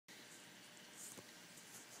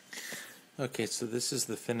Okay, so this is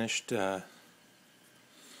the finished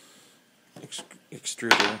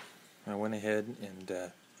extruder. I went ahead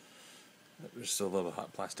and there's still a little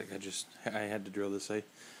hot plastic. I had to drill this. I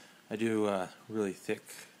do really thick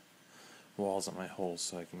walls on my holes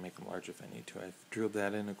so I can make them large if I need to. I've drilled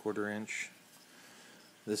that in 1/4 inch.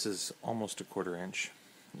 This is almost 1/4 inch.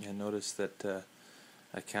 And notice that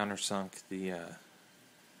I countersunk the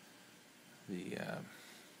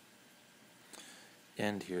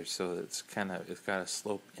end here, so that it's got a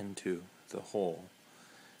slope into the hole.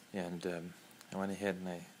 And I went ahead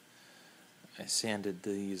and I sanded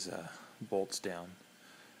these bolts down.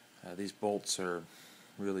 These bolts are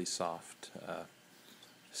really soft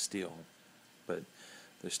steel, but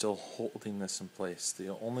they're still holding this in place. The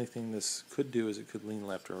only thing this could do is it could lean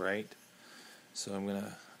left or right. So I'm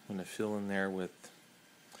gonna fill in there with.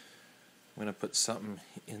 I'm gonna put something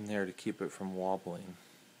in there to keep it from wobbling.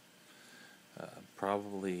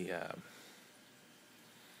 Probably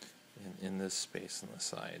in this space on the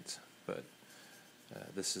sides, but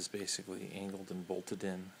this is basically angled and bolted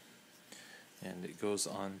in, and it goes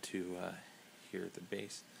on to here at the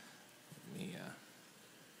base. Let me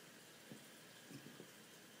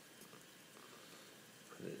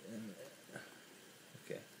put it in there.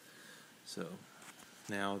 Okay, so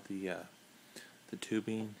now the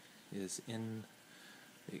tubing is in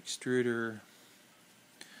the extruder.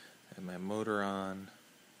 I have my motor on.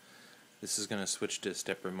 This is going to switch to a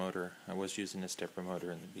stepper motor. I was using a stepper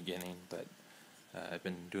motor in the beginning, but I've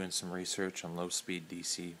been doing some research on low-speed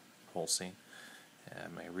DC pulsing.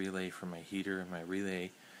 My relay for my heater and my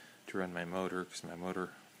relay to run my motor, because my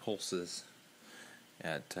motor pulses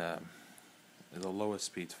at the lowest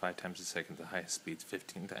speeds 5 times a second, the highest speeds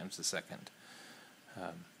 15 times a second.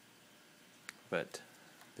 But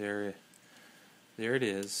there it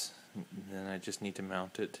is. And then I just need to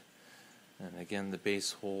mount it. And again, the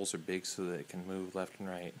base holes are big so that it can move left and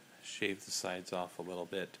right. Shave the sides off a little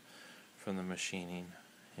bit from the machining,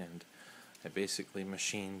 and I basically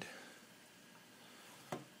machined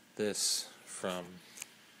this from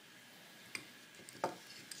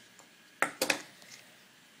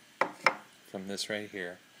this right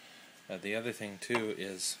here. The other thing too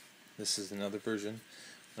is this is another version.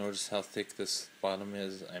 Notice how thick this bottom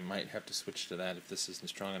is. I might have to switch to that if this isn't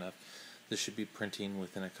strong enough. This should be printing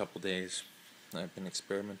within a couple days. I've been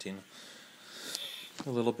experimenting a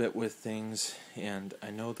little bit with things, and I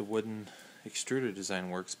know the wooden extruder design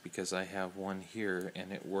works because I have one here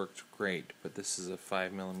and it worked great, but this is a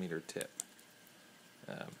 5mm tip.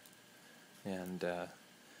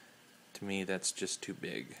 To me that's just too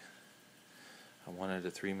big. I wanted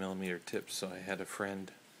a 3mm tip, so I had a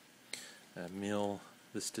friend mill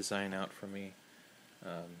this design out for me.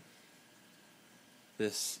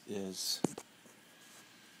 This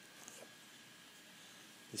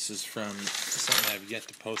is from something I've yet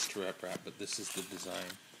to post to reprap, but this is the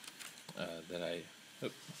design that I.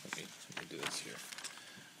 Let me do this here.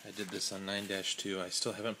 I did this on 9-2. I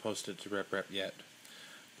still haven't posted to reprap yet,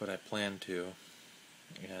 but I plan to.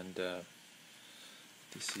 And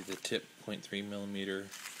you see the tip, 0.3mm.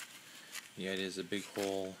 The idea is a big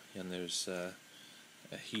hole, and there's a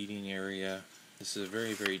heating area. This is a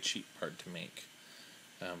very, very cheap part to make,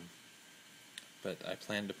 but I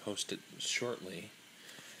plan to post it shortly,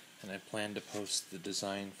 and I plan to post the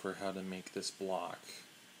design for how to make this block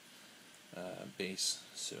base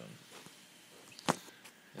soon.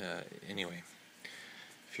 Anyway,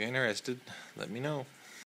 if you're interested, let me know.